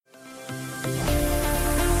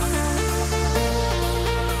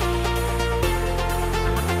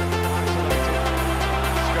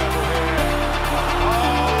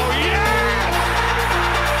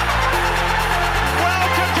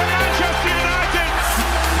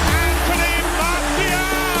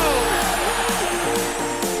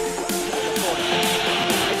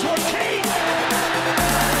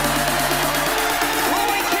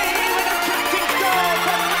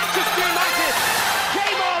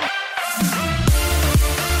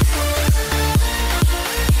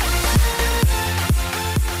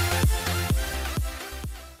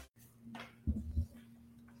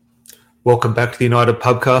Welcome back to the United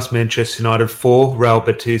Pubcast. Manchester United 4, Real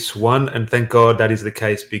Betis 1, and thank God that is the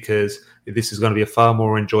case because this is going to be a far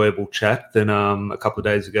more enjoyable chat than a couple of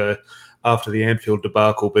days ago after the Anfield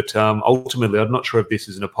debacle. But ultimately, I'm not sure if this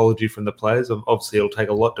is an apology from the players. Obviously, it'll take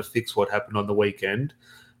a lot to fix what happened on the weekend,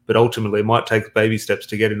 but ultimately, it might take baby steps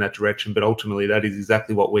to get in that direction. But ultimately, that is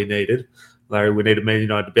exactly what we needed. Larry, we needed Man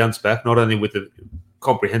United to bounce back, not only with the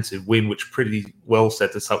comprehensive win, which pretty well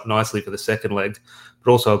sets us up nicely for the second leg, but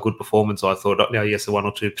also a good performance, I thought. Now, yes, there are one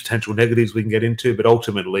or two potential negatives we can get into, but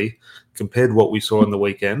ultimately, compared to what we saw on the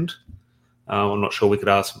weekend, I'm not sure we could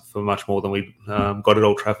ask for much more than we got at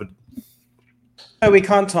Old Trafford. No, we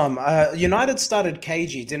can't, Tom. United started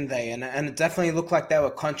cagey, didn't they? And it definitely looked like they were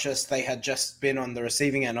conscious they had just been on the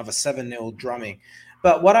receiving end of a 7-0 drumming.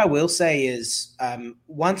 But what I will say is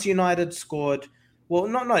once United scored, well,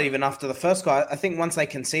 not even after the first goal, I think once they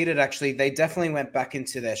conceded, actually, they definitely went back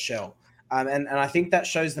into their shell. And I think that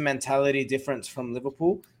shows the mentality difference from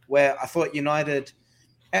Liverpool, where I thought United,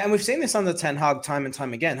 and we've seen this under Ten Hag time and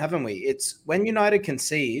time again, haven't we? It's when United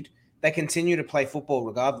concede, they continue to play football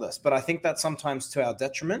regardless. But I think that's sometimes to our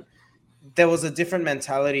detriment. There was a different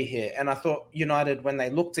mentality here. And I thought United, when they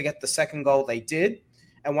looked to get the second goal, they did.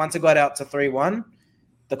 And once it got out to 3-1,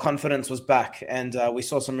 the confidence was back. And we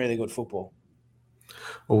saw some really good football.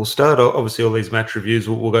 Well, we'll start, obviously, all these match reviews.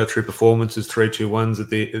 We'll go through performances, 3-2-1s at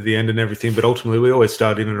the end and everything. But ultimately, we always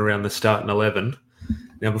start in and around the starting 11.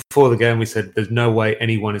 Now, before the game, we said there's no way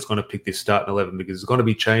anyone is going to pick this starting 11 because there's going to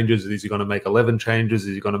be changes. Is he going to make 11 changes?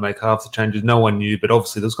 Is he going to make half the changes? No one knew, but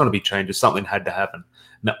obviously there's going to be changes. Something had to happen.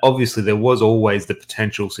 Now, obviously, there was always the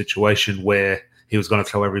potential situation where he was going to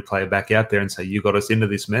throw every player back out there and say, you got us into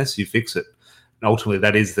this mess, you fix it. And ultimately,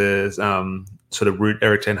 that is the sort of route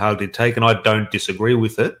Erik ten Hag did take, and I don't disagree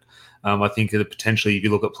with it. I think that potentially, if you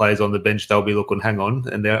look at players on the bench, they'll be looking, hang on,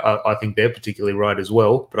 and I think they're particularly right as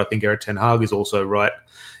well. But I think Erik ten Hag is also right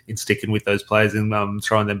in sticking with those players and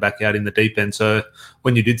throwing them back out in the deep end. So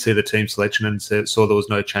when you did see the team selection and saw there was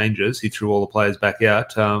no changes, he threw all the players back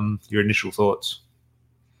out. Your initial thoughts?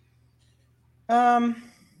 I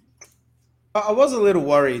was a little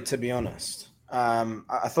worried, to be honest.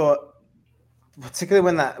 I thought,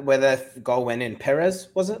 particularly where the goal went in, Perez,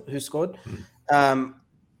 was it, who scored?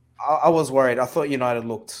 I was worried. I thought United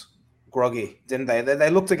looked groggy, didn't they? They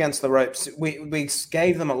looked against the ropes. We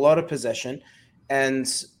gave them a lot of possession, and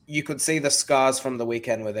you could see the scars from the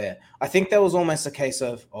weekend were there. I think there was almost a case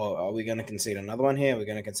of, are we going to concede another one here? Are we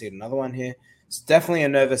going to concede another one here? It's definitely a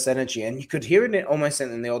nervous energy, and you could hear it almost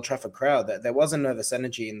in the Old Trafford crowd that there was a nervous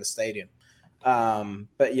energy in the stadium.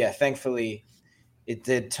 But yeah, thankfully, it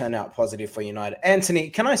did turn out positive for United.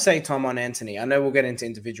 Anthony, can I say, Tom, on Anthony? I know we'll get into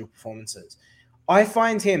individual performances. I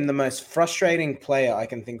find him the most frustrating player I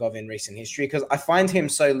can think of in recent history because I find him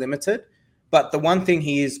so limited. But the one thing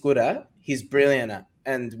he is good at, he's brilliant at.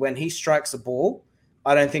 And when he strikes a ball,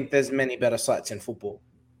 I don't think there's many better sights in football.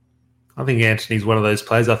 I think Anthony's one of those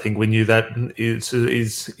players. I think we knew that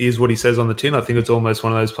is what he says on the tin. I think it's almost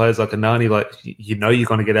one of those players like a Nani, like you're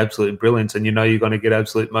going to get absolute brilliance and you're going to get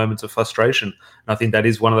absolute moments of frustration. And I think that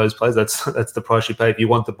is one of those players. That's the price you pay if you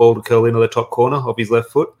want the ball to curl into the top corner of his left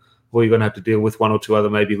foot. Or you're going to have to deal with one or two other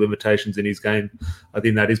maybe limitations in his game. I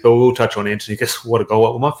think that is. But we'll touch on Anthony. Guess what a goal.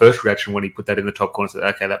 Well, my first reaction when he put that in the top corner said,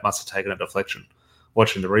 okay, that must have taken a deflection.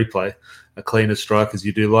 Watching the replay, a cleaner strike as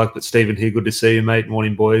you do like. But Stephen here, good to see you, mate.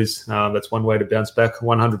 Morning, boys. That's one way to bounce back.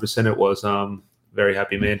 100% it was. Very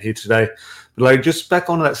happy man here today. But like, just back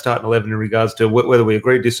onto that starting 11 in regards to whether we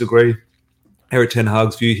agree, disagree, Erik ten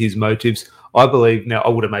Hag's view, his motives. I believe, now I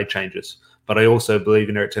would have made changes. But I also believe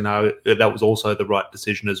in Erik ten Hag that was also the right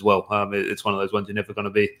decision as well. It's one of those ones you're never going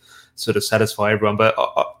to be sort of satisfy everyone. But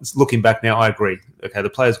looking back now, I agree. Okay, the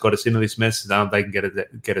players got us into this mess. They can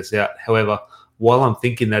get us out. However, while I'm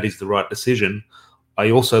thinking that is the right decision, I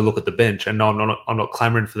also look at the bench, and I'm not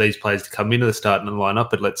clamouring for these players to come into the starting lineup.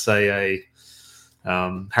 But let's say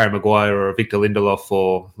a Harry Maguire or a Victor Lindelof,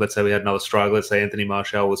 or let's say we had another striker, let's say Anthony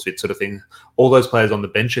Martial was fit, sort of thing. All those players on the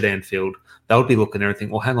bench at Anfield, they would be looking at everything.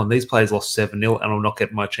 Well, hang on, these players lost 7-0 and I'll not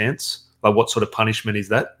get my chance. Like, what sort of punishment is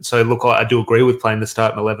that? So, look, I do agree with playing the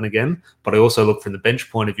starting 11 again, but I also look from the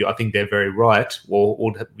bench point of view. I think they're very right, or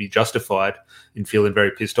would be justified in feeling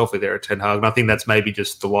very pissed off with Erik ten Hag. And I think that's maybe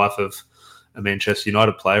just the life of a Manchester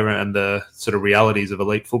United player and the sort of realities of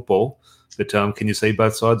elite football. But can you see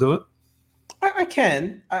both sides of it? I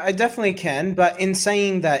can. I definitely can. But in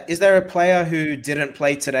saying that, is there a player who didn't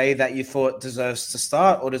play today that you thought deserves to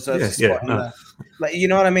start or deserves to spot? Like, you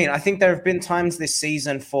know what I mean? I think there have been times this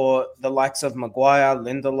season for the likes of Maguire,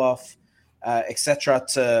 Lindelof, etc.,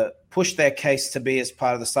 to push their case to be as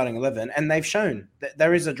part of the starting 11, and they've shown that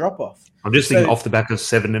there is a drop-off. I'm just thinking off the back of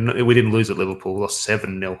 7, and we didn't lose at Liverpool, we lost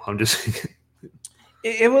 7-0. I'm just thinking.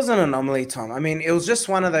 It was an anomaly, Tom. I mean, it was just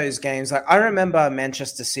one of those games. Like I remember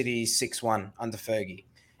Manchester City 6-1 under Fergie.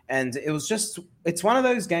 And it's one of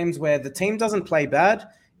those games where the team doesn't play bad.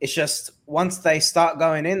 It's just once they start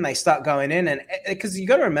going in, they start going in. And because you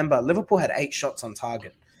got to remember, Liverpool had 8 shots on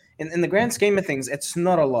target. In the grand scheme of things, it's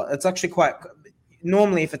not a lot. It's actually quite –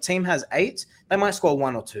 normally if a team has 8, they might score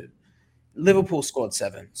 1 or 2. Liverpool scored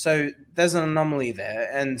 7. So there's an anomaly there.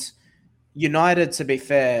 And United, to be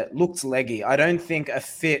fair, looked leggy. I don't think a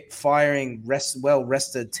fit, firing,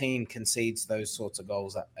 well-rested team concedes those sorts of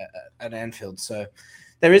goals at Anfield. So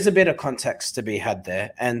there is a bit of context to be had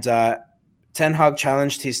there. And Ten Hag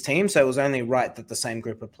challenged his team, so it was only right that the same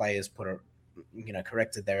group of players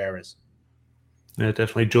corrected their errors. Yeah,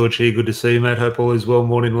 definitely. George here, good to see you, mate. Hope all is well.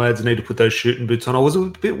 Morning, lads. Need to put those shooting boots on. I was a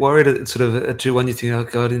bit worried at sort of a 2-1. You think, oh,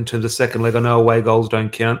 God, in terms of second leg, I know away goals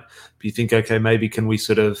don't count. But you think, okay, maybe can we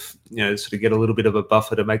sort of get a little bit of a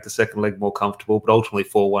buffer to make the second leg more comfortable? But ultimately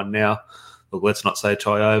 4-1 now. Look, let's not say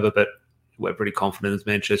tie over, but we're pretty confident as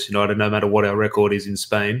Manchester United, no matter what our record is in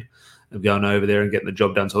Spain, of going over there and getting the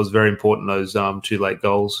job done. So it was very important, those 2 late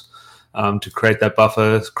goals. To create that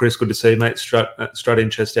buffer. Chris, good to see you, mate. Strut in,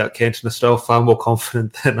 chest out, Cantona style. Far more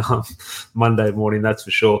confident than Monday morning, that's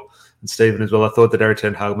for sure. And Stephen as well. I thought that Erik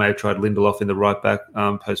ten Hag may have tried Lindelof in the right back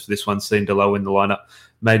post for this one. Seeing Delo in the lineup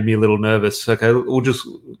made me a little nervous. Okay, we'll just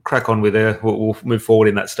crack on with there. We'll move forward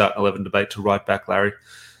in that start 11 debate to right back, Larry.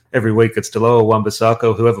 Every week it's Delo or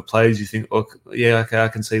Wan-Bissaka, whoever plays, you think, oh, yeah, okay, I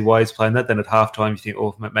can see why he's playing that. Then at halftime, you think,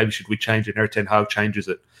 oh, maybe should we change it? And Erik ten Hag changes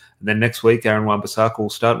it. And then next week, Aaron Wan-Bissaka will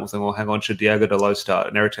start, and we'll think, well, hang on, should Diogo Dalot start?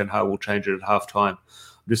 And Erik ten Hag will change it at halftime.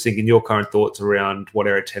 I'm just thinking your current thoughts around what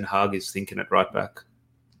Erik ten Hag is thinking at right back.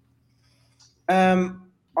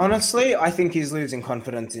 Honestly, I think he's losing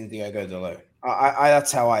confidence in Diogo Dalot.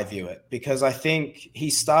 That's how I view it, because I think he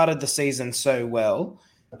started the season so well,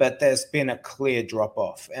 but there's been a clear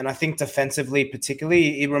drop-off. And I think defensively,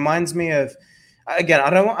 particularly, it reminds me of, again, I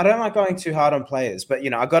don't like going too hard on players, but,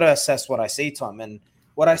 I got to assess what I see, Tom. And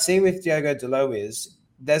what I see with Diogo Dalot is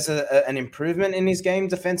there's an improvement in his game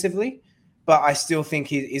defensively, but I still think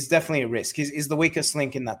he's definitely a risk. He's the weakest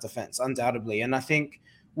link in that defense, undoubtedly. And I think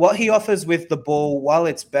what he offers with the ball, while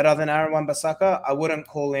it's better than Aaron Wan-Bissaka, I wouldn't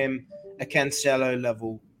call him a Cancelo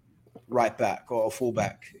level right back or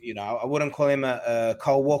fullback. I wouldn't call him a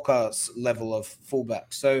Kyle Walker's level of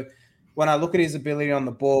fullback. So when I look at his ability on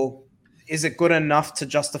the ball, is it good enough to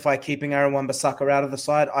justify keeping Aaron Wan-Bissaka out of the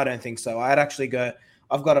side? I don't think so. I'd actually go,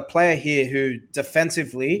 I've got a player here who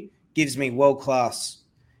defensively gives me world-class,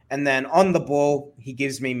 and then on the ball, he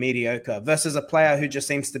gives me mediocre, versus a player who just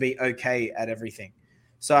seems to be okay at everything.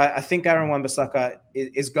 So I think Aaron Wan-Bissaka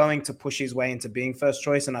is going to push his way into being first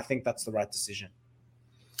choice, and I think that's the right decision.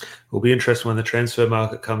 It'll be interesting when the transfer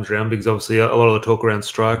market comes around, because obviously a lot of the talk around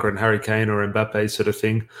striker and Harry Kane or Mbappe sort of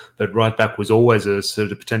thing, but right back was always a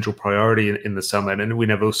sort of potential priority in the summer, and we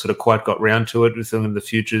never sort of quite got round to it. With in the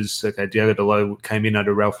futures, okay, Diogo Dalot came in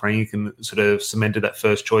under Ralph Rangnick and sort of cemented that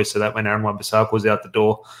first choice, so that when Aaron Wan-Bissaka was out the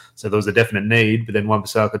door, so there was a definite need, but then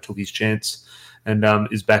Wan-Bissaka took his chance and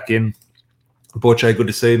is back in. Borche, good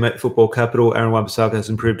to see you, mate. Football capital. Aaron Wan-Bissaka has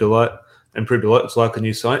improved a lot. It's like a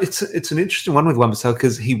new sign. It's an interesting one with Wan-Bissaka,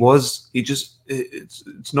 because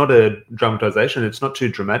it's not a dramatization. It's not too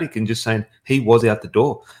dramatic, and just saying he was out the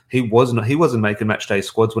door. He wasn't making match day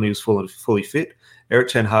squads when he was fully fit. Erik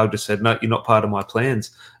ten Hag just said, no, you're not part of my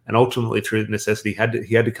plans. And ultimately, through necessity,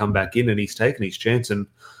 he had to come back in, and he's taken his chance. And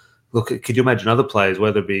look, could you imagine other players,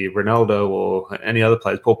 whether it be Ronaldo or any other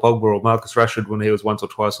players, Paul Pogba or Marcus Rashford, when he was once or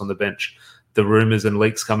twice on the bench, the rumours and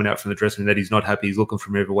leaks coming out from the dressing room that he's not happy, he's looking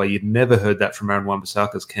from every way. You'd never heard that from Aaron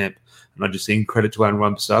Wan-Bissaka's camp. And I just think credit to Aaron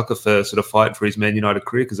Wan-Bissaka for sort of fighting for his Man United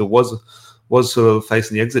career, because it was sort of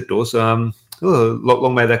facing the exit door. So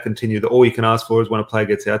long may that continue. All you can ask for is when a player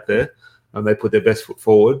gets out there and they put their best foot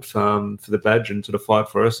forward for the badge and sort of fight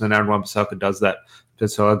for us. And Aaron Wan-Bissaka does that.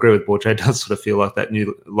 So I agree with Borche. It does sort of feel like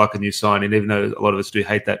a new sign. And even though a lot of us do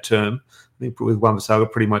hate that term, I think with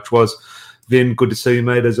Wan-Bissaka pretty much was. Vin, good to see you,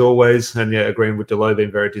 mate, as always. And yeah, agreeing with Dalot,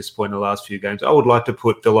 been very disappointed in the last few games. I would like to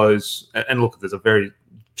put Dalot's, and look, there's a very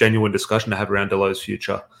genuine discussion to have around Dalot's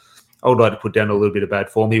future. I would like to put down a little bit of bad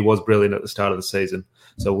form. He was brilliant at the start of the season.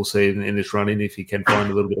 So we'll see in this run-in if he can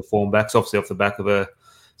find a little bit of form back. It's obviously off the back of a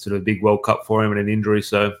sort of big World Cup for him and an injury.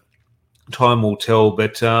 So time will tell.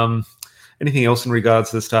 But anything else in regards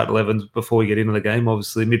to the start 11 before we get into the game?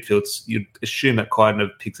 Obviously, midfields, you'd assume that kind of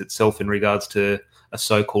picks itself in regards to a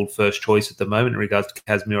so-called first choice at the moment in regards to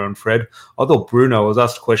Casemiro and Fred. I thought Bruno, I was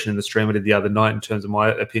asked a question in the stream I did the other night in terms of my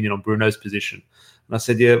opinion on Bruno's position. And I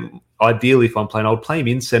said, yeah, ideally, if I'm playing, I would play him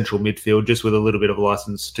in central midfield just with a little bit of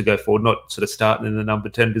license to go forward, not sort of starting in the number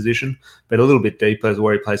 10 position, but a little bit deeper as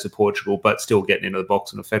where he plays for Portugal, but still getting into the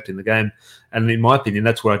box and affecting the game. And in my opinion,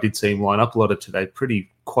 that's where I did see him line up a lot of today,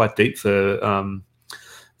 quite deep for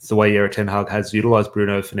the way Erik ten Hag has utilised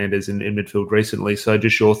Bruno Fernandes in midfield recently. So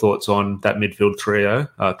just your thoughts on that midfield trio,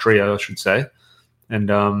 I should say,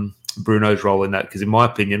 and Bruno's role in that, because in my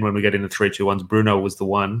opinion, when we get into 3-2-1s, Bruno was the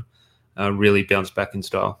one really bounced back in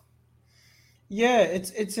style. Yeah,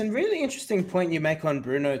 it's a really interesting point you make on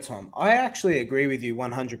Bruno, Tom. I actually agree with you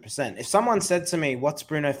 100%. If someone said to me, what's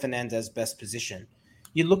Bruno Fernandes' best position?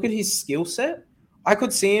 You look at his skill set, I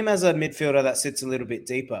could see him as a midfielder that sits a little bit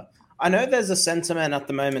deeper. I know there's a sentiment at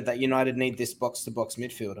the moment that United need this box-to-box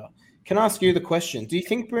midfielder. Can I ask you the question, do you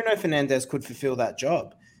think Bruno Fernandes could fulfill that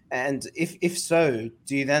job? And if so,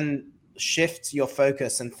 do you then shift your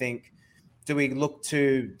focus and think, do we look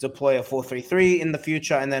to deploy a 4-3-3 in the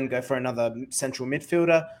future and then go for another central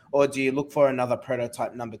midfielder? Or do you look for another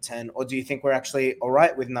prototype number 10? Or do you think we're actually all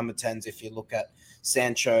right with number 10s if you look at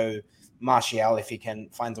Sancho, Martial, if he can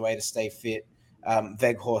find a way to stay fit,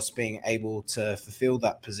 Weghorst being able to fulfill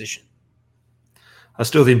that position? I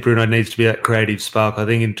still think Bruno needs to be that creative spark. I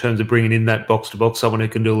think in terms of bringing in that box-to-box, someone who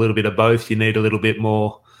can do a little bit of both, you need a little bit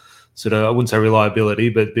more sort of, I wouldn't say reliability,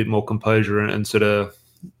 but a bit more composure and sort of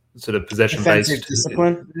possession-based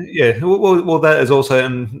discipline. Yeah, well, that is also,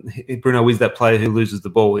 and Bruno is that player who loses the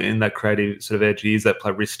ball in that creative sort of edge. He is that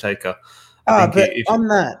player risk taker. But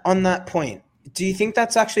on that point, do you think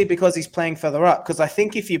that's actually because he's playing further up? Because I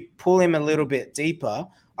think if you pull him a little bit deeper,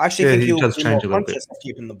 I actually think he'll be more conscious of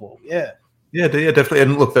keeping the ball. Yeah, definitely.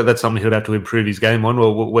 And look, that's something he'll have to improve his game on,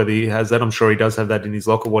 or whether he has that. I'm sure he does have that in his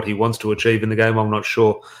locker, what he wants to achieve in the game. I'm not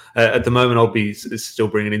sure. At the moment, I'll be still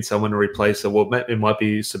bringing in someone to replace, it might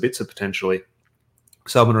be Sabitzer potentially.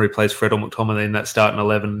 Someone to replace Fred or McTominay in that starting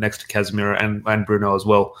 11 next to Casemiro and Bruno as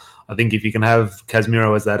well. I think if you can have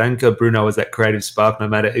Casemiro as that anchor, Bruno as that creative spark, no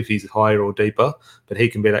matter if he's higher or deeper, but he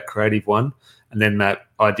can be that creative one. And then that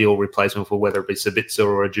ideal replacement for whether it be Sabitzer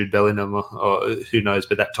or a Jude Bellingham or who knows,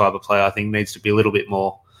 but that type of player I think needs to be a little bit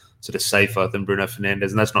more sort of safer than Bruno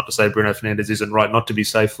Fernandes. And that's not to say Bruno Fernandes isn't right not to be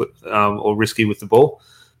safe or risky with the ball,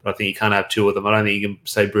 but I think you can't have two of them. I don't think you can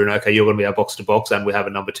say, Bruno, okay, you're going to be our box-to-box and we have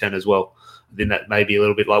a number 10 as well. Then that may be a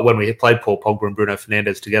little bit like when we played Paul Pogba and Bruno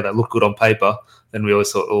Fernandes together, it looked good on paper, then we always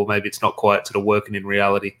thought, oh, maybe it's not quite sort of working in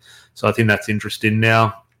reality. So I think that's interesting.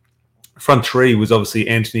 Now, front three was obviously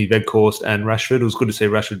Antony, Weghorst, and Rashford. It was good to see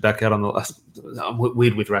Rashford back out on the left. I'm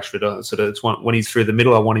weird with Rashford. It's when he's through the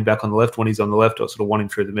middle, I want him back on the left. When he's on the left, I sort of want him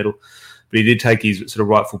through the middle. But he did take his sort of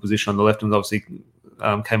rightful position on the left and obviously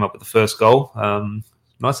came up with the first goal.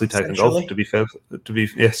 Nicely taken goal, to be fair.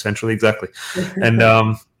 Centrally, exactly.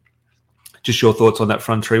 And just your thoughts on that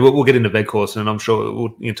front three. We'll get into Weghorst, and I'm sure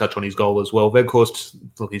we'll touch on his goal as well. Weghorst,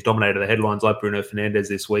 look, he's dominated the headlines like Bruno Fernandes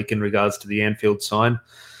this week in regards to the Anfield sign.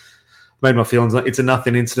 Made my feelings like it's a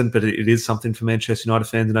nothing incident, but it is something for Manchester United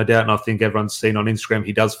fans, no doubt. And I think everyone's seen on Instagram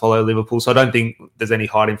he does follow Liverpool, so I don't think there's any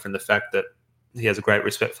hiding from the fact that he has a great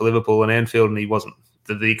respect for Liverpool and Anfield, and he wasn't.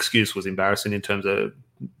 The excuse was embarrassing in terms of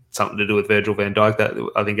something to do with Virgil van Dijk.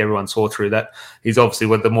 That I think everyone saw through that. He's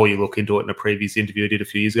obviously, the more you look into it in a previous interview he did a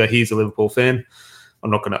few years ago, he's a Liverpool fan. I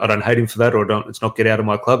don't hate him for that, it's not get out of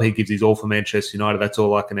my club. He gives his all for Manchester United. That's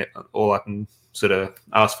all I can sort of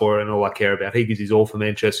ask for and all I care about. He gives his all for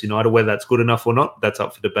Manchester United. Whether that's good enough or not, that's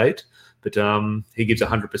up for debate. But he gives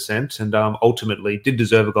 100% and ultimately did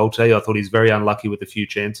deserve a goal today. I thought he's very unlucky with a few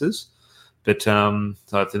chances. But I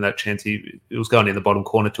think that chance, it was going in the bottom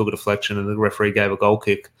corner, took a deflection, and the referee gave a goal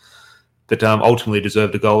kick. But ultimately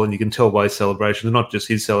deserved a goal, and you can tell by his celebration, and not just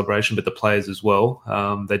his celebration, but the players as well.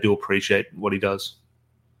 They do appreciate what he does.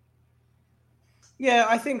 Yeah,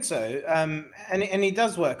 I think so. And he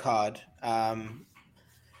does work hard.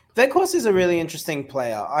 Weghorst is a really interesting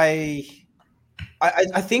player. I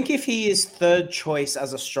think if he is third choice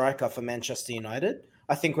as a striker for Manchester United,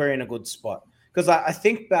 I think we're in a good spot. Because I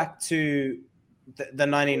think back to the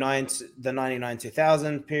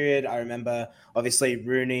 99-2000 period. I remember, obviously,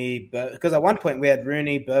 Rooney. Because at one point we had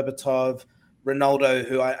Rooney, Berbatov, Ronaldo,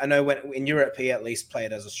 who I know in Europe he at least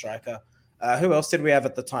played as a striker. Who else did we have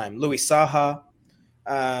at the time? Louis Saha.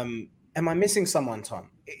 Am I missing someone, Tom?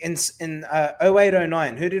 In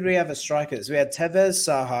 08-09, who did we have as strikers? We had Tevez,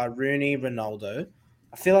 Saha, Rooney, Ronaldo.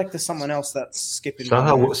 I feel like there's someone else that's skipping.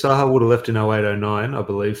 Saha would have left in 08-09, I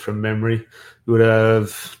believe, from memory. We would have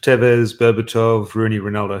Tevez, Berbatov, Rooney,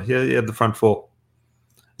 Ronaldo. Yeah, the front four.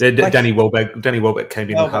 Danny Welbeck came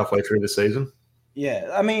in halfway through the season. Yeah,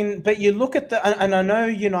 I mean, but you look at and I know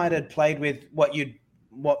United played with what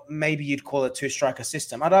maybe you'd call a two-striker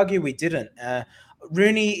system. I'd argue we didn't.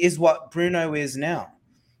 Rooney is what Bruno is now.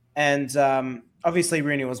 And obviously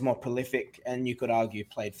Rooney was more prolific and you could argue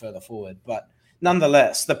played further forward. But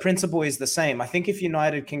nonetheless, the principle is the same. I think if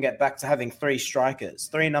United can get back to having 3 strikers,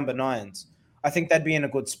 3 number 9s, I think they'd be in a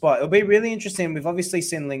good spot. It'll be really interesting. We've obviously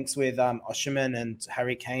seen links with Osimhen and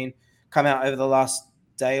Harry Kane come out over the last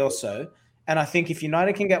day or so. And I think if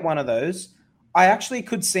United can get one of those, I actually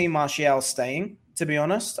could see Martial staying, to be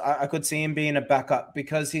honest. I could see him being a backup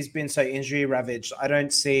because he's been so injury ravaged. I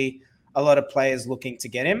don't see a lot of players looking to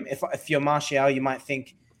get him. If you're Martial, you might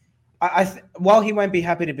think, while he won't be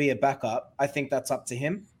happy to be a backup, I think that's up to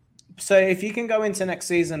him. So if you can go into next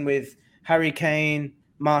season with Harry Kane,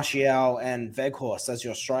 Martial, and Weghorst as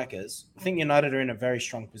your strikers, I think United are in a very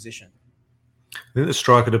strong position. I think the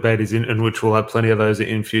striker debate is in which we'll have plenty of those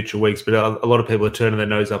in future weeks, but a lot of people are turning their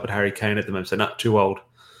nose up at Harry Kane at the moment, so not too old.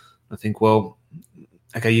 I think, well,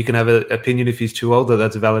 okay, you can have an opinion if he's too old,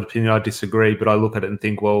 that's a valid opinion. I disagree, but I look at it and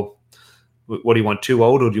think, well, what do you want, too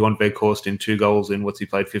old, or do you want Weghorst in 2 goals in what's he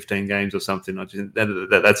played 15 games or something?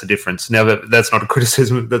 That's a difference. Now, that's not a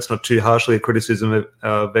criticism. That's not too harshly a criticism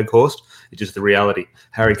of Weghorst. It's just the reality.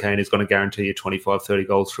 Harry Kane is going to guarantee you 25, 30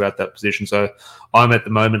 goals throughout that position. So I'm at the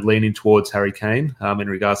moment leaning towards Harry Kane in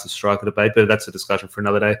regards to striker debate, but that's a discussion for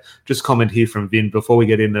another day. Just comment here from Vin before we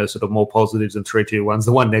get into sort of more positives and 3-2-1s.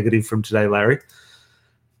 The one negative from today, Larry.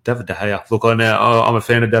 David De Gea. Look, I'm a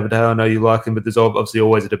fan of David De Gea. I know you like him, but there's obviously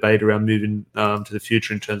always a debate around moving to the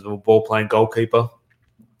future in terms of a ball-playing goalkeeper.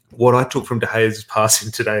 What I took from De Gea's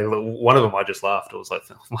passing today, one of them I just laughed. I was like,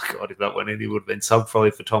 oh my God, if that went in, he would have been subbed probably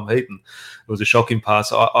for Tom Heaton. It was a shocking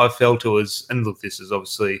pass. I felt it was, and look, this is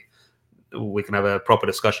obviously, we can have a proper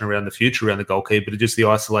discussion around the future, around the goalkeeper, but just the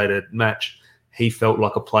isolated match, he felt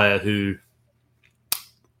like a player who,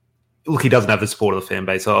 look, he doesn't have the support of the fan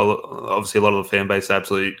base. Obviously, a lot of the fan base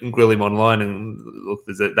absolutely grill him online, and look,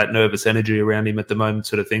 there's that nervous energy around him at the moment,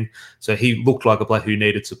 sort of thing. So he looked like a player who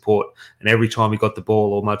needed support. And every time he got the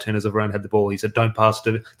ball, or Martinez around had the ball, he said, "Don't pass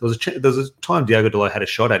it." There was a time Diogo Dalot had a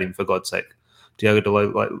shot at him, for God's sake. Diogo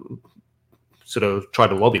Dalot sort of tried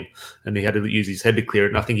to lob him, and he had to use his head to clear it.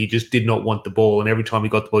 And I think he just did not want the ball. And every time he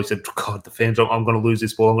got the ball, he said, "God, the fans, I'm going to lose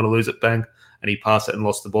this ball. I'm going to lose it." Bang. And he passed it and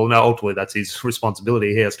lost the ball. Now, ultimately, that's his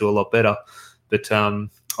responsibility. He has to do a lot better. But I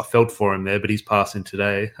felt for him there. But his passing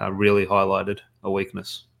today really highlighted a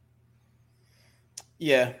weakness.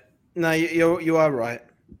 Yeah. No, you are right.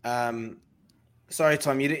 Sorry,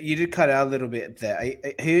 Tom, you did cut out a little bit there.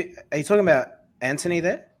 Are you talking about Anthony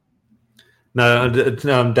there? No, David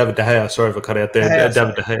De Gea. Sorry if I cut out there.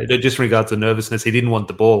 David De Gea. Just in regards to nervousness, he didn't want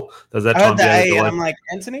the ball. There's that time Diogo Dalot, I'm like,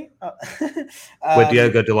 Anthony? Where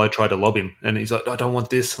Diogo Dalot tried to lob him, and he's like, I don't want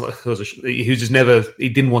this. He was just never. He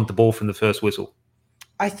didn't want the ball from the first whistle.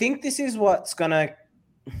 I think this is what's gonna.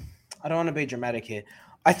 I don't want to be dramatic here.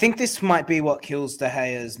 I think this might be what kills De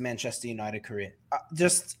Gea's Manchester United career.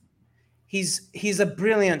 He's a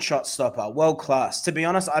brilliant shot stopper, world class. To be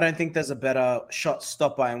honest, I don't think there's a better shot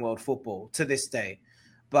stopper in world football to this day.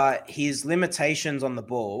 But his limitations on the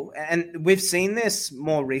ball, and we've seen this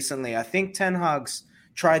more recently. I think Ten Hag's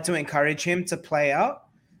tried to encourage him to play out,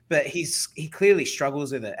 but he clearly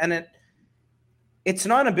struggles with it. And it's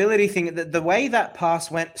not an ability thing. The way that pass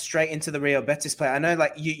went straight into the Real Betis player, I know,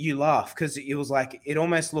 like you laugh because it was like it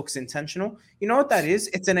almost looks intentional. You know what that is?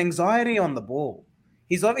 It's an anxiety on the ball.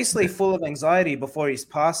 He's obviously full of anxiety before he's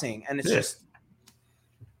passing, and it's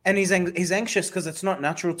he's anxious because it's not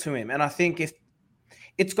natural to him. And I think if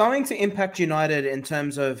it's going to impact United in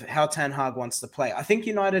terms of how Ten Hag wants to play, I think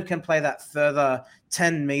United can play that further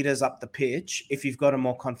 10 meters up the pitch if you've got a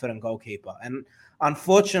more confident goalkeeper. And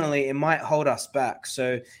unfortunately, it might hold us back.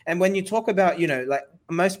 So, and when you talk about, like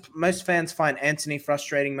most fans find Anthony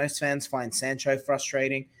frustrating, most fans find Sancho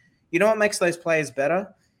frustrating. You know what makes those players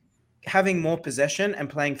better? Having more possession and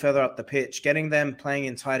playing further up the pitch, getting them playing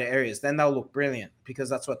in tighter areas, then they'll look brilliant because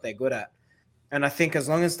that's what they're good at. And I think as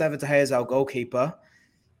long as David De Gea is our goalkeeper,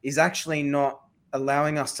 he's actually not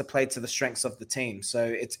allowing us to play to the strengths of the team. So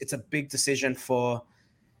it's a big decision for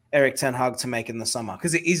Erik Ten Hag to make in the summer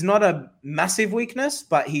because he's not a massive weakness,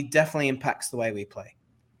 but he definitely impacts the way we play.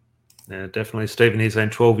 Yeah, definitely. Stephen, he's saying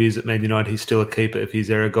 12 years at Man United, he's still a keeper. If his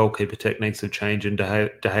era goalkeeper techniques have changed and De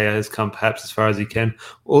Gea has come perhaps as far as he can.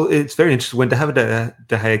 Well, it's very interesting. When David De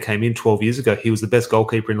Gea came in 12 years ago, he was the best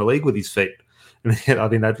goalkeeper in the league with his feet. And I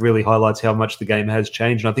think that really highlights how much the game has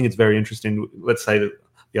changed. And I think it's very interesting. Let's say that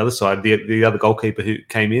the other side, the other goalkeeper who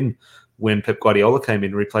came in when Pep Guardiola came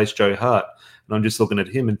in, replaced Joe Hart. And I'm just looking at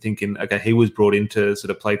him and thinking, okay, he was brought in to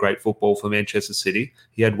sort of play great football for Manchester City.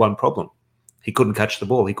 He had one problem. he couldn't catch the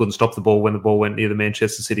ball. He couldn't stop the ball when the ball went near the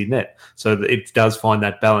Manchester City net. So it does find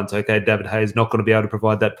that balance. Okay, David Hay is not going to be able to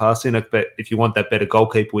provide that pass in, but if you want that better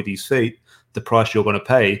goalkeeper with his feet, the price you're going to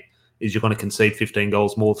pay is you're going to concede 15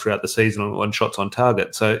 goals more throughout the season on shots on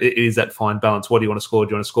target. So it is that fine balance. What do you want to score? Do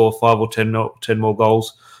you want to score 5 or 10 more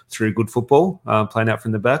goals through good football, playing out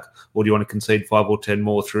from the back, or do you want to concede 5 or 10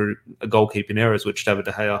 more through goalkeeping errors, which David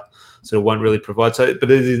De Gea sort of won't really provide? So, but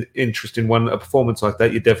it is interesting. A performance like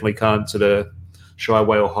that, you definitely can't sort of shy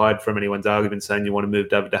away or hide from anyone's argument saying you want to move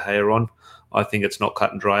David De Gea on. I think it's not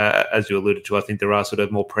cut and dry, as you alluded to. I think there are sort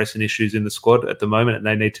of more pressing issues in the squad at the moment, and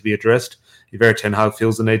they need to be addressed. If Erik ten Hag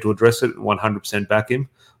feels the need to address it, 100% back him.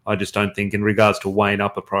 I just don't think, in regards to weighing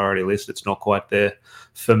up a priority list, it's not quite there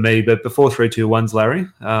for me. But before 3-2-1s, Larry,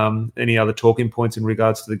 any other talking points in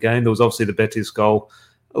regards to the game? There was obviously the Betis goal.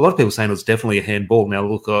 A lot of people saying it was definitely a handball. Now,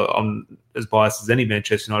 look, I'm as biased as any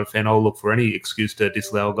Manchester United fan. I'll look for any excuse to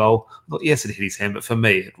disallow a goal. Look, yes, it hit his hand, but for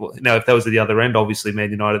me, now, if that was at the other end, obviously, Man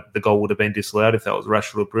United, the goal would have been disallowed if that was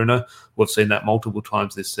Rashford or Bruno. We've seen that multiple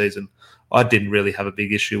times this season. I didn't really have a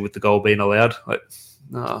big issue with the goal being allowed.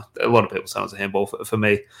 A lot of people say it was a handball. For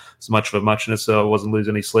me, it's much of a muchness, so I wasn't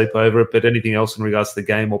losing any sleep over it. But anything else in regards to the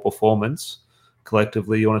game or performance,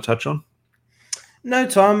 collectively, you want to touch on? No,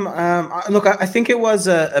 Tom. Look, I think it was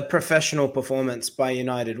a professional performance by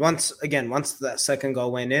United. Once that second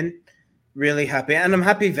goal went in, really happy. And I'm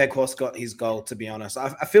happy Weghorst got his goal, to be honest. I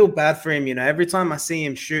feel bad for him. Every time I see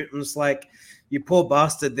him shoot, I'm just like, you poor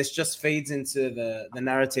bastard. This just feeds into the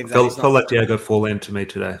narrative. Felt like Diego Forlan to me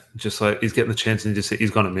today. Just like he's getting the chance and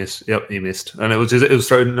he's going to miss. Yep, he missed. And it was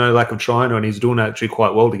through no lack of trying, and he's doing actually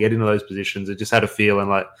quite well to get into those positions. It just had a feeling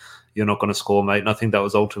like, you're not going to score, mate. And I think that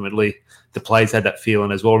was ultimately the players had that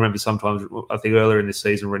feeling as well. I remember sometimes, I think earlier in this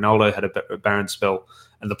season, Ronaldo had a barren spell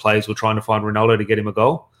and the players were trying to find Ronaldo to get him a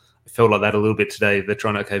goal. It felt like that a little bit today. They're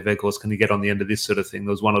trying to, okay, Weghorst, can you get on the end of this sort of thing?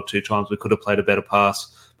 There was 1 or 2 times we could have played a better pass,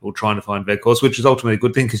 but we're trying to find Weghorst, which is ultimately a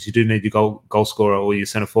good thing because you do need your goal scorer or your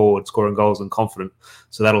centre forward scoring goals and confident.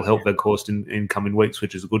 So that'll help Weghorst in coming weeks,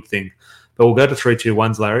 which is a good thing. But we'll go to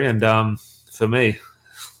 3-2-1s, Larry. And for me,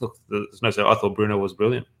 look, there's no say. I thought Bruno was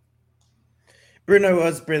brilliant. Bruno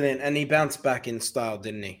was brilliant, and he bounced back in style,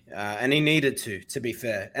 didn't he? And he needed to be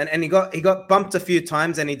fair. And he got bumped a few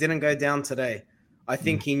times, and he didn't go down today. I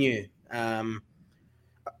think he knew. Can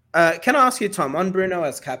I ask you, Tom, on Bruno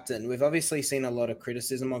as captain? We've obviously seen a lot of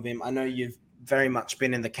criticism of him. I know you've very much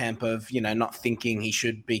been in the camp of, not thinking he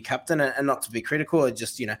should be captain, and not to be critical, or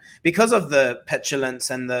just, because of the petulance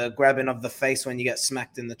and the grabbing of the face when you get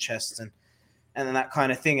smacked in the chest and then that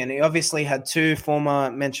kind of thing. And he obviously had 2 former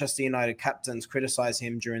Manchester United captains criticize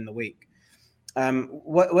him during the week.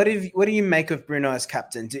 What do you make of Bruno as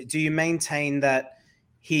captain? Do you maintain that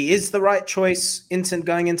he is the right choice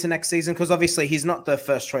going into next season? Because obviously he's not the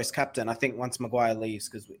first choice captain. I think once Maguire leaves,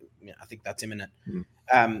 because I think that's imminent.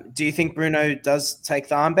 Do you think Bruno does take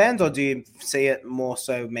the armband, or do you see it more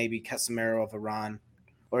so maybe Casemiro or Varane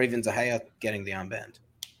or even De Gea getting the armband?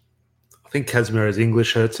 I think Casemiro's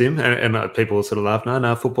English hurts him, and people will sort of laugh.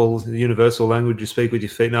 No, football is the universal language. You speak with your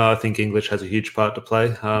feet. No, I think English has a huge part to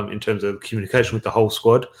play in terms of communication with the whole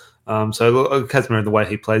squad. So Casemiro, in the way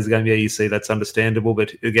he plays the game, you see that's understandable.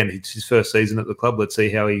 But again, it's his first season at the club. Let's see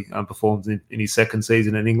how he performs in his second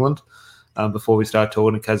season in England before we start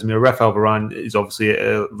talking to Casemiro. Rafael Varane is obviously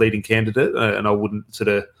a leading candidate, and I wouldn't sort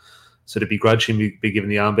of begrudge him be given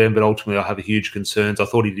the armband, but ultimately I have huge concerns. I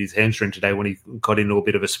thought he did his hamstring today when he got into a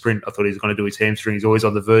bit of a sprint. I thought he was going to do his hamstring. He's always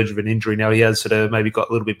on the verge of an injury. Now he has sort of maybe got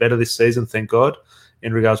a little bit better this season, thank God,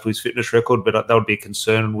 in regards to his fitness record, but that would be a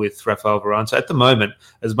concern with Rafael Varane. So at the moment,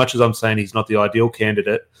 as much as I'm saying he's not the ideal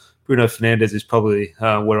candidate, Bruno Fernandes is probably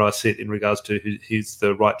where I sit in regards to he's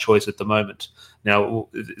the right choice at the moment. Now,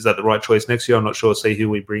 is that the right choice next year? I'm not sure. See who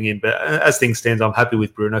we bring in. But as things stand, I'm happy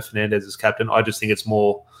with Bruno Fernandes as captain. I just think it's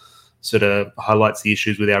more sort of highlights the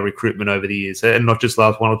issues with our recruitment over the years, and not just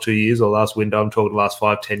last 1 or 2 years or last window. I'm talking the last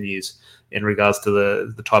 5-10 years in regards to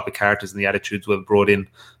the type of characters and the attitudes we've brought in.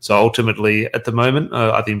 So ultimately, at the moment,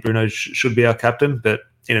 I think Bruno should be our captain. But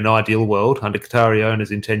in an ideal world, under Qatari owners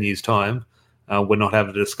in 10 years' time, we're not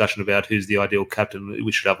having a discussion about who's the ideal captain.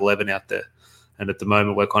 We should have 11 out there. And at the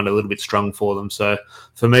moment, we're kind of a little bit strung for them. So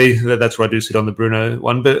for me, that's where I do sit on the Bruno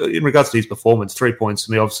one. But in regards to his performance, 3 points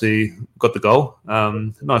to me, obviously got the goal.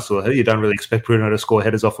 Nice little header. You don't really expect Bruno to score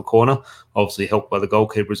headers off a corner. Obviously helped by the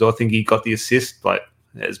goalkeeper as well. I think he got the assist, like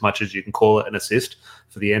as much as you can call it an assist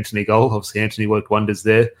for the Antony goal. Obviously, Antony worked wonders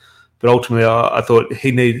there. But ultimately, I thought he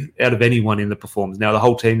needed, out of anyone in the performance. Now, the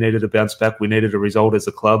whole team needed a bounce back. We needed a result as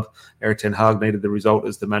a club. Erik ten Hag needed the result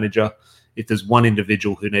as the manager. If there's one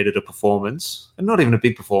individual who needed a performance, and not even a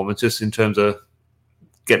big performance, just in terms of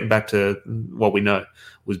getting back to what we know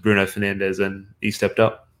was Bruno Fernandes, and he stepped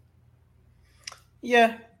up.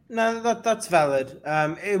 Yeah, no, that's valid.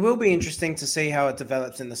 It will be interesting to see how it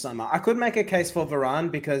develops in the summer. I could make a case for Varane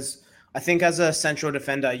because I think as a central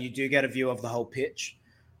defender, you do get a view of the whole pitch.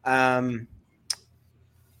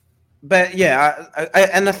 But yeah,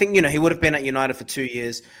 I think, he would have been at United for 2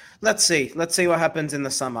 years. Let's see what happens in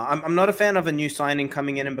the summer. I'm not a fan of a new signing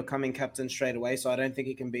coming in and becoming captain straight away, so I don't think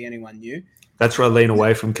he can be anyone new. That's where I lean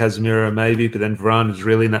away from Casemiro maybe, but then Varane is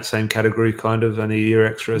really in that same category, kind of, only a year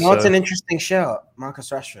extra. No, it's an interesting shout,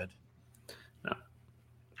 Marcus Rashford.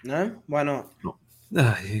 No? Why not?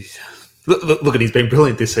 No, Look, he's been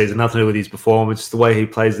brilliant this season. Nothing to do with his performance, the way he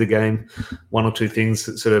plays the game. One or two things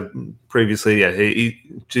that sort of previously,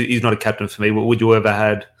 he's not a captain for me. What would you ever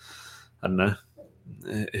had? I don't know.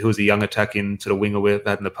 Who was a young attacking sort of winger we've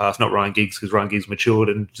had in the past? Not Ryan Giggs, because Ryan Giggs matured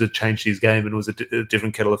and changed his game and was a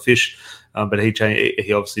different kettle of fish. But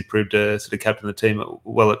he obviously proved to sort of captain the team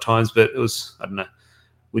well at times. But it was, I don't know.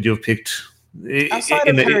 Would you have picked? In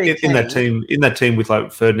that team with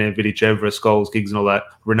like Ferdinand, Vidic, Evra, Scholes, Giggs, and all that,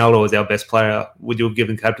 Ronaldo was our best player. Would you have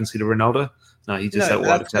given captaincy to Ronaldo? No, he just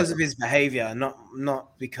that's because of his behaviour,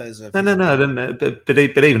 not because of no. But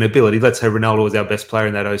even ability. Let's say Ronaldo was our best player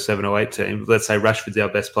in that 07-08 team. Let's say Rashford's our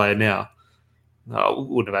best player now. No,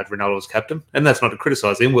 we wouldn't have had Ronaldo as captain, and that's not to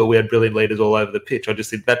criticise him. Well, we had brilliant leaders all over the pitch. I just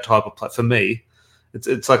think that type of play for me.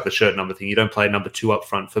 It's like the shirt number thing. You don't play number 2 up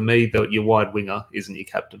front. For me, your wide winger isn't your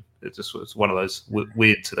captain. It's one of those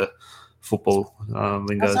weird sort of football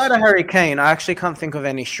lingos. Outside of Harry Kane, I actually can't think of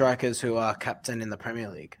any strikers who are captain in the Premier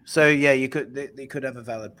League. So yeah, you could have a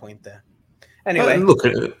valid point there. Anyway,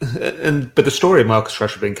 but the story of Marcus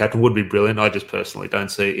Rashford being captain would be brilliant. I just personally don't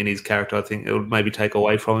see it in his character. I think it would maybe take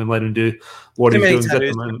away from him, let him do what he's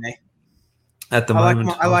doing at the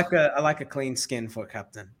moment. I like a clean skin for a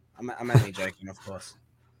captain. I'm only joking, of course.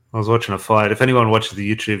 I was watching a fight. If anyone watches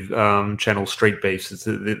the YouTube channel Street Beefs, it's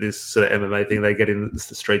this sort of MMA thing. They get in the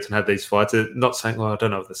streets and have these fights. They're not saying, well, I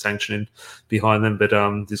don't know if they're sanctioning behind them, but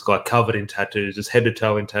this guy covered in tattoos, just head to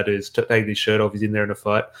toe in tattoos, taking his shirt off, he's in there in a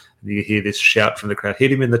fight, and you hear this shout from the crowd,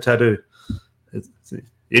 hit him in the tattoo.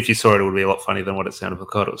 If you saw it, it would be a lot funnier than what it sounded.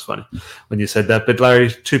 God, it was funny when you said that. But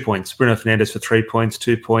Larry, 2 points. Bruno Fernandes for 3 points,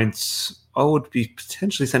 2 points. I would be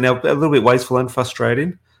potentially saying now a little bit wasteful and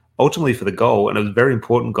frustrating. Ultimately for the goal, and it was a very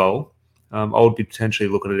important goal, I would be potentially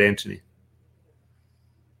looking at Antony.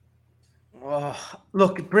 Oh,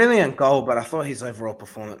 look, brilliant goal, but I thought his overall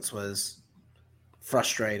performance was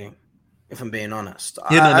frustrating, if I'm being honest.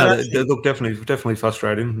 Look, definitely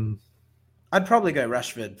frustrating. I'd probably go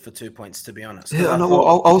Rashford for 2 points, to be honest. Yeah, I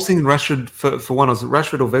was thinking Rashford for one. I was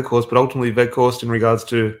Rashford or Weghorst, but ultimately Weghorst in regards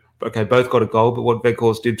to, okay, both got a goal, but what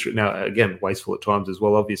Weghorst did, now, again, wasteful at times as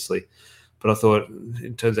well, obviously. But I thought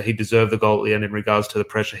in terms of he deserved the goal at the end in regards to the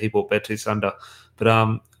pressure he brought Betis under. But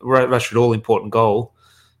Rashford, all-important goal.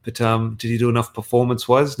 But did he do enough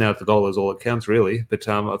performance-wise? Now the goal is all that counts, really. But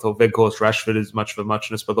I thought Weghorst, Rashford is much of a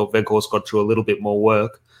muchness, but I thought Weghorst got through a little bit more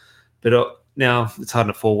work. But now it's hard in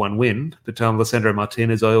a 4-1 win. But Lisandro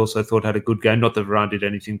Martinez, I also thought had a good game. Not that Varane did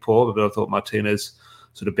anything poor, but I thought Martinez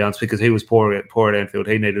sort of bounced because he was poor at Anfield.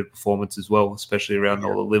 He needed a performance as well, especially around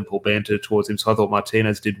all the Liverpool banter towards him. So I thought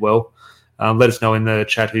Martinez did well. Let us know in the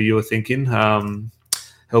chat who you were thinking. Held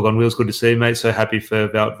on Wheels, good to see you, mate. So happy for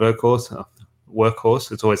Wout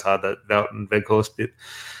Workhorse. It's always hard, that Wout and Weghorst bit.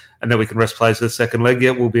 And then we can rest players for the second leg. Yeah,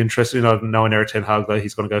 we'll be interested. I know in Erik ten Hag, though,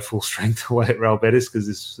 he's going to go full strength away at Real Betis because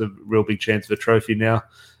this is a real big chance of a trophy now.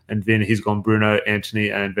 And then he's gone Bruno, Antony,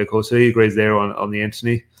 and Weghorst. So he agrees there on the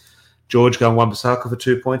Antony. George going Wan-Bissaka for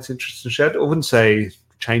 2 points. Interesting chat. I wouldn't say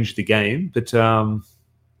change the game, but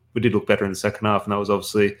we did look better in the second half, and that was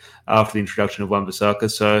obviously after the introduction of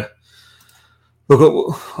Wan-Bissaka. So,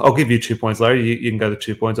 look, I'll give you 2 points, Larry. You can go the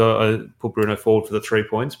 2 points. I put Bruno forward for the 3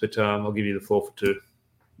 points, but I'll give you the floor for 2.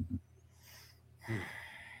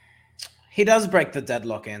 He does break the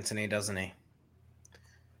deadlock, Antony, doesn't he?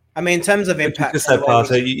 I mean, in terms of impact. Just that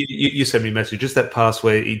pass. You sent me a message. Just that pass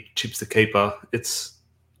where he chips the keeper.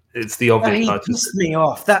 It's the obvious part.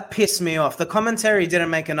 That pissed me off. The commentary didn't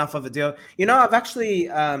make enough of a deal. I've actually,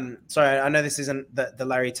 sorry, I know this isn't the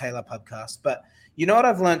Larry Taylor podcast, but you know what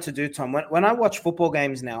I've learned to do, Tom? When I watch football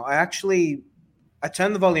games now, I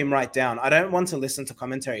turn the volume right down. I don't want to listen to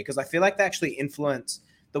commentary because I feel like they actually influence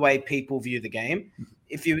the way people view the game.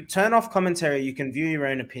 If you turn off commentary, you can view your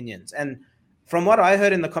own opinions. And from what I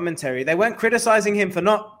heard in the commentary, they weren't criticizing him for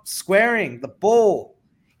not squaring the ball.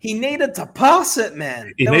 He needed to pass it,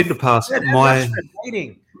 man. He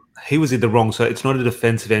was in the wrong. So it's not a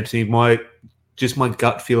defensive Antony. just my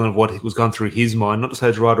gut feeling of what was going through his mind, not to say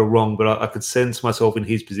it's right or wrong, but I could sense myself in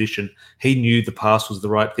his position. He knew the pass was the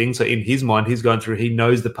right thing. So in his mind, he's going through, he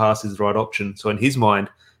knows the pass is the right option. So in his mind,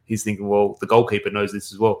 he's thinking, well, the goalkeeper knows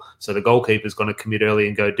this as well. So the goalkeeper's going to commit early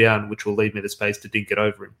and go down, which will leave me the space to dink it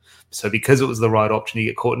over him. So because it was the right option, you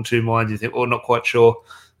get caught in two minds. You think, oh, not quite sure.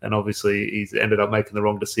 And obviously, he's ended up making the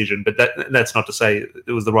wrong decision. But that's not to say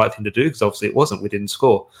it was the right thing to do, because obviously it wasn't. We didn't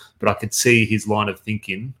score. But I could see his line of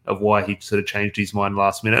thinking of why he sort of changed his mind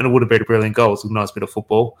last minute. And it would have been a brilliant goal. It's a nice bit of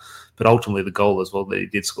football. But ultimately, the goal as well that he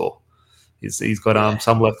did score. He's got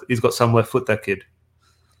some left. He's got some left foot, that kid.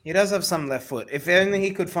 He does have some left foot. If only he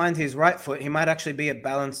could find his right foot, he might actually be a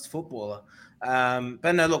balanced footballer.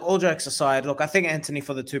 But no, look, all jokes aside, look, I think Antony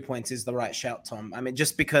for the 2 points is the right shout, Tom. I mean,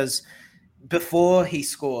 just because before he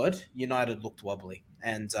scored, United looked wobbly,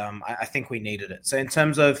 and I think we needed it. So in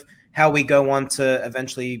terms of how we go on to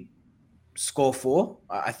eventually score 4,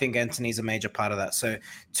 I think Antony's a major part of that. So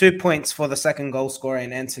 2 points for the second goal scorer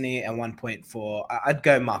in Antony, and 1 point for, I'd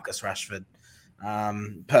go Marcus Rashford.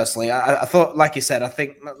 Personally, I thought, like you said, I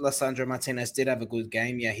think Lisandro Martinez did have a good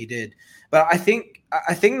game. Yeah, he did. But I think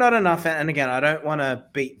not enough. And again, I don't want to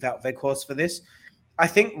beat Wout Weghorst for this. I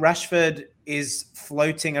think Rashford is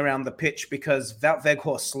floating around the pitch because Wout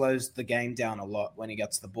Weghorst slows the game down a lot when he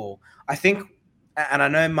gets the ball. I think, and I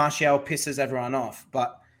know Martial pisses everyone off,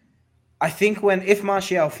 but I think if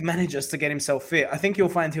Martial manages to get himself fit, I think you'll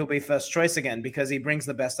find he'll be first choice again because he brings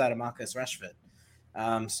the best out of Marcus Rashford.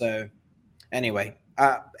 Anyway,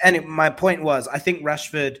 my point was, I think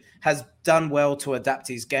Rashford has done well to adapt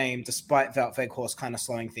his game despite Wout Weghorst kind of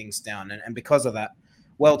slowing things down. And because of that,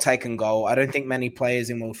 well taken goal. I don't think many players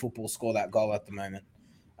in world football score that goal at the moment.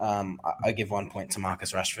 I give 1 point to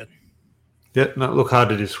Marcus Rashford. Yeah, no, look, hard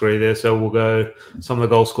to disagree there. So we'll go some of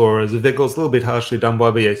the goal scorers. Weghorst a little bit harshly done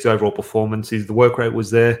by, but yeah, his overall performance, the work rate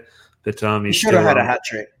was there. But he should have had a hat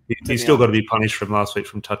trick. He's still got to be punished from last week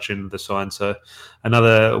from touching the sign. So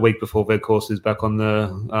another week before Weghorst is back on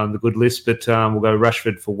the good list. But we'll go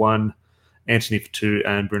Rashford for 1, Antony for 2,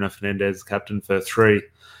 and Bruno Fernandes, captain, for 3.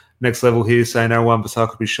 Next level here, saying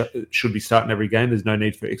Wan-Bissaka should be starting every game. There's no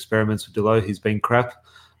need for experiments with Dalot. He's been crap.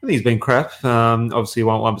 I think he's been crap. Obviously,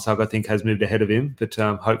 Wan-Bissaka, I think, has moved ahead of him. But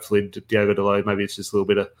hopefully, Diogo Dalot, maybe it's just a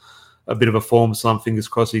bit of a form slump. Fingers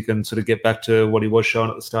crossed he can sort of get back to what he was showing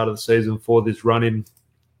at the start of the season for this run-in.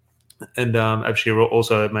 And actually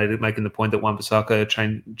also making the point that Wan-Bissaka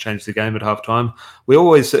changed the game at halftime. We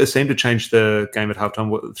always seem to change the game at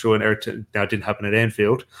halftime through an Eric. Now, it didn't happen at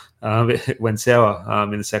Anfield. It went sour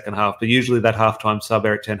in the second half. But usually that halftime sub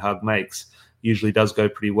Eric Ten Hag makes usually does go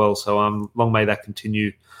pretty well. So long may that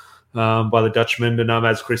continue by the Dutchman. And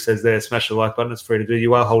as Chris says there, smash the like button. It's free to do.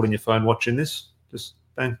 You are holding your phone watching this. Just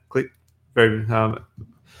bang, click.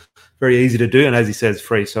 Very easy to do, and as he says,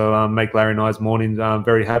 free. So make Larry and I's morning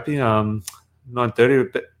very happy.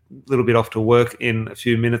 9:30, a little bit off to work in a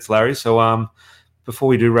few minutes, Larry. So before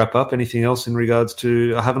we do wrap up, anything else in regards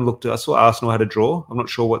to? I haven't looked. I saw Arsenal had a draw. I'm not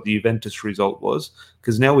sure what the Juventus result was,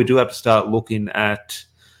 because now we do have to start looking at.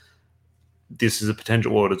 This is a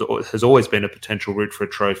potential, or it has always been a potential route for a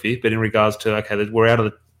trophy. But in regards to, okay, we're out of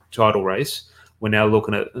the title race. We're now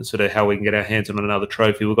looking at sort of how we can get our hands on another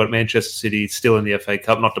trophy. We've got Manchester City still in the FA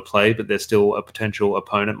Cup, not to play, but they're still a potential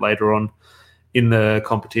opponent later on in the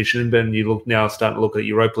competition. But you look now, starting to look at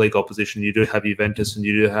Europa League opposition. You do have Juventus and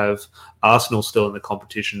you do have Arsenal still in the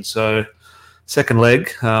competition. So second leg,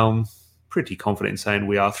 pretty confident in saying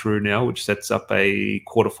we are through now, which sets up a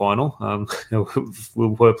quarterfinal. We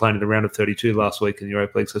were playing in the round of 32 last week in the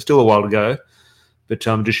Europa League, so still a while to go. But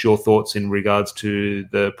just your thoughts in regards to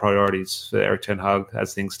the priorities for Eric Ten Hag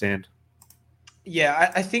as things stand.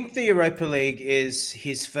 Yeah, I think the Europa League is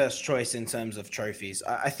his first choice in terms of trophies.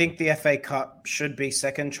 I think the FA Cup should be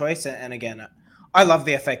second choice. And again, I love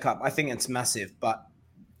the FA Cup. I think it's massive, but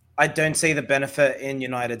I don't see the benefit in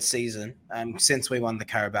United's season since we won the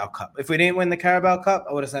Carabao Cup. If we didn't win the Carabao Cup,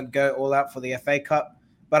 I would have said go all out for the FA Cup.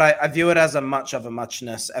 But I view it as a much of a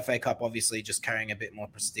muchness. FA Cup obviously just carrying a bit more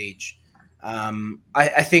prestige.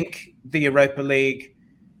 I think the Europa League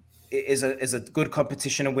is a good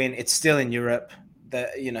competition to win. It's still in Europe. So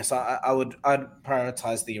I'd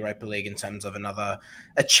prioritize the Europa League in terms of another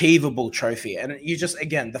achievable trophy. And you just,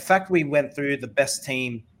 again, the fact we went through the best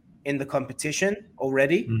team in the competition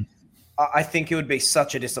already, I think it would be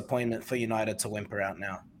such a disappointment for United to whimper out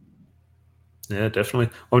now. Yeah, definitely.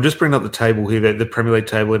 I'm just bringing up the table here, the Premier League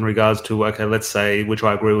table in regards to, okay, let's say, which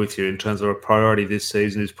I agree with you in terms of a priority this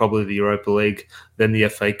season is probably the Europa League, then the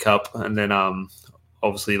FA Cup, and then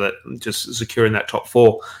obviously just securing that top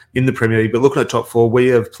 4 in the Premier League. But looking at top 4, we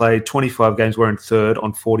have played 25 games. We're in third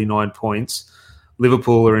on 49 points.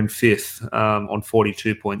 Liverpool are in 5th on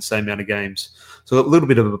 42 points, same amount of games. So a little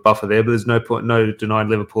bit of a buffer there, but there's no denying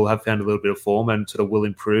Liverpool have found a little bit of form and sort of will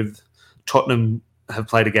improve. Tottenham have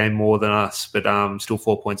played a game more than us, but still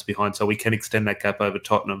 4 points behind. So we can extend that gap over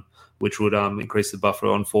Tottenham, which would increase the buffer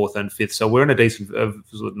on 4th and 5th. So we're in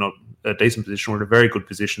not a decent position. We're in a very good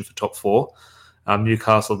position for top 4.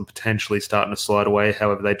 Newcastle potentially starting to slide away.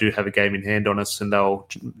 However, they do have a game in hand on us, and they'll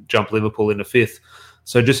jump Liverpool into 5th.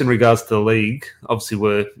 So just in regards to the league, obviously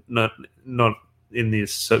we're not in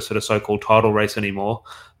this sort of so-called title race anymore.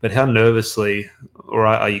 But how nervously, or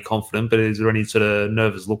are you confident? But is there any sort of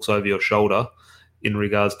nervous looks over your shoulder in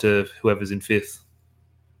regards to whoever's in 5th?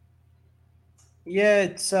 Yeah,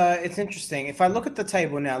 it's interesting. If I look at the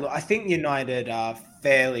table now, look, I think United are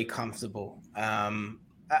fairly comfortable.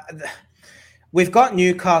 We've got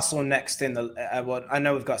Newcastle next in the. I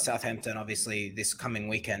know we've got Southampton obviously this coming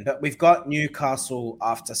weekend, but we've got Newcastle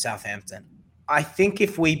after Southampton. I think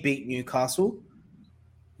if we beat Newcastle,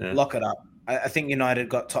 lock it up. I think United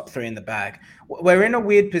got top 3 in the bag. We're in a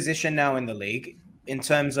weird position now in the league in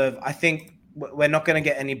terms of I think we're not going to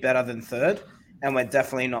get any better than 3rd, and we're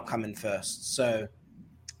definitely not coming 1st. So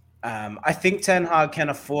I think Ten Hag can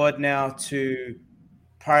afford now to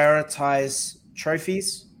prioritize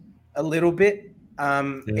trophies a little bit.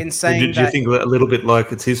 In saying do you think a little bit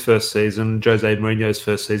like it's his first season, Jose Mourinho's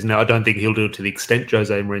first season? Now, I don't think he'll do it to the extent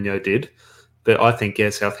Jose Mourinho did, but I think,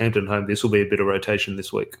 Southampton home, this will be a bit of rotation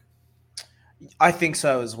this week. I think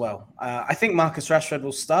so as well. I think Marcus Rashford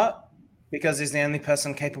will start because he's the only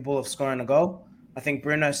person capable of scoring a goal. I think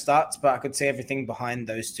Bruno starts, but I could see everything behind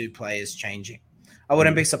those 2 players changing. I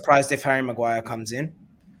wouldn't be surprised if Harry Maguire comes in.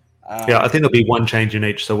 I think there'll be one change in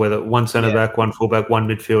each. So whether one centre back, one fullback, one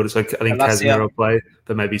midfielder. So I think Casemiro will play,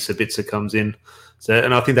 but maybe Sabitzer comes in. So,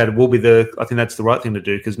 and I think that will be I think that's the right thing to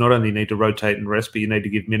do because not only you need to rotate and rest, but you need to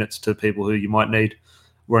give minutes to people who you might need.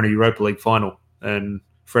 We're in a Europa League final, and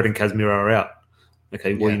Fred and Casemiro are out.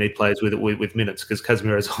 Okay, well, you need players with minutes because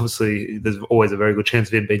Casemiro is obviously there's always a very good chance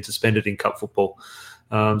of him being suspended in cup football.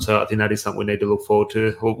 So I think that is something we need to look forward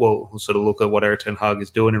to. We'll sort of look at what Erik ten Hag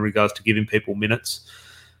is doing in regards to giving people minutes.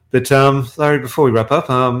 But Larry, before we wrap up,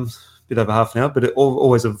 bit over half an hour, but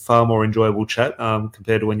always a far more enjoyable chat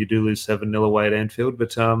compared to when you do lose 7-0 away at Anfield.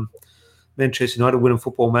 But Manchester United winning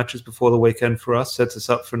football matches before the weekend for us sets us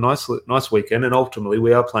up for a nice weekend, and ultimately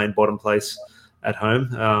we are playing bottom place at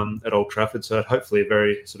home at Old Trafford, so hopefully a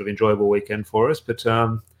very sort of enjoyable weekend for us. But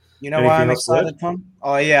you know why I'm excited, Tom?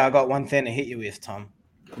 Oh yeah, I got one thing to hit you with, Tom.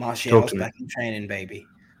 Martial's back in training, baby.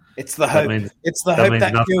 It's the hope. It's the hope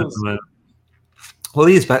that kills. Well,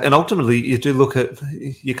 he is back, and ultimately,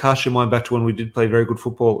 you cast your mind back to when we did play very good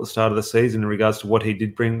football at the start of the season in regards to what he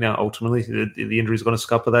did bring. Now, ultimately, the injury is going to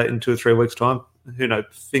scupper that in 2 or 3 weeks' time. Who knows?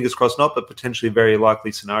 Fingers crossed, not, but potentially a very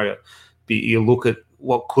likely scenario. You look at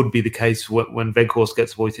what could be the case when Weghorst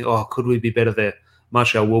gets the ball. You think, could we be better there?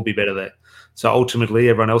 Martial will be better there. So ultimately,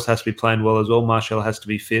 everyone else has to be playing well as well. Martial has to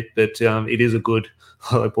be fit, but it is a good,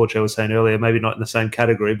 like Porcho was saying earlier, maybe not in the same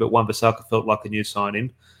category, but Wan-Bissaka felt like a new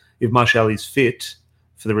signing. If Martial is fit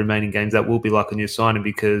for the remaining games, that will be like a new signing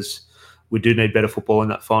because we do need better football in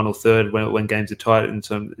that final third when games are tight in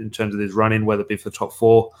terms of this run-in, whether it be for top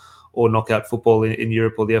 4 or knockout football in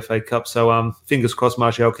Europe or the FA Cup. So fingers crossed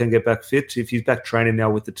Martial can get back fit. If he's back training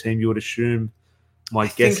now with the team, you would assume, I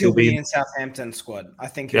guess he'll be in Southampton squad. I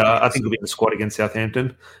think he'll be in the squad against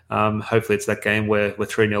Southampton. Hopefully it's that game where we're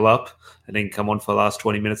 3-0 up and then come on for the last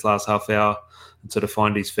 20 minutes, last half hour and sort of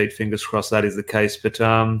find his feet. Fingers crossed that is the case. But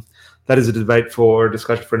that is a debate for a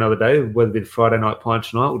discussion for another day, whether it be Friday night pint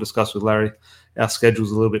tonight. We'll discuss with Larry. Our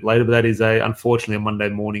schedule's a little bit later, but that is unfortunately a Monday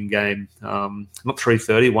morning game. Not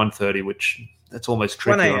 3:30, 1:30, which that's almost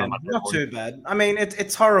tricky. 1 a.m. Not too bad. I mean,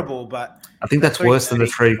 it's horrible, but I think that's worse than the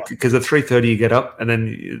 3 because at 3:30 you get up and then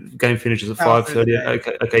the game finishes at 5:30.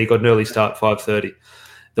 Okay, you got an early start 5:30.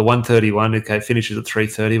 The 1:31, finishes at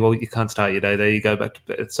 3:30. Well, you can't start your day there. You go back to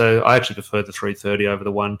bed. So I actually prefer the 3:30 over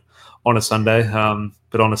the 1 on a Sunday.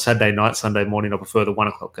 But on a Saturday night, Sunday morning, I prefer the 1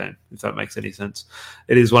 o'clock game, if that makes any sense.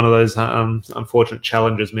 It is one of those unfortunate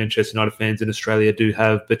challenges Manchester United fans in Australia do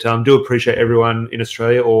have. But do appreciate everyone in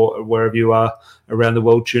Australia or wherever you are around the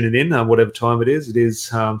world tuning in, whatever time it is. It is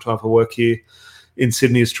time for work here in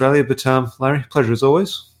Sydney, Australia. But Larry, pleasure as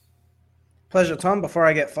always. Pleasure, Tom. Before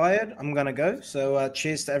I get fired, I'm going to go. So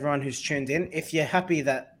cheers to everyone who's tuned in. If you're happy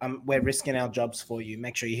that we're risking our jobs for you,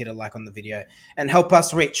 make sure you hit a like on the video and help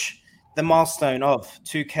us reach the milestone of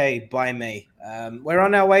 2K by May. We're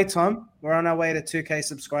on our way, Tom. We're on our way to 2K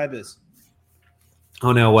subscribers.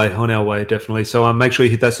 On our way, definitely. So make sure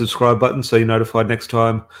you hit that subscribe button so you're notified next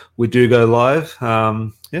time we do go live.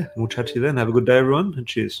 We'll chat to you then. Have a good day, everyone, and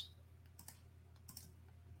cheers.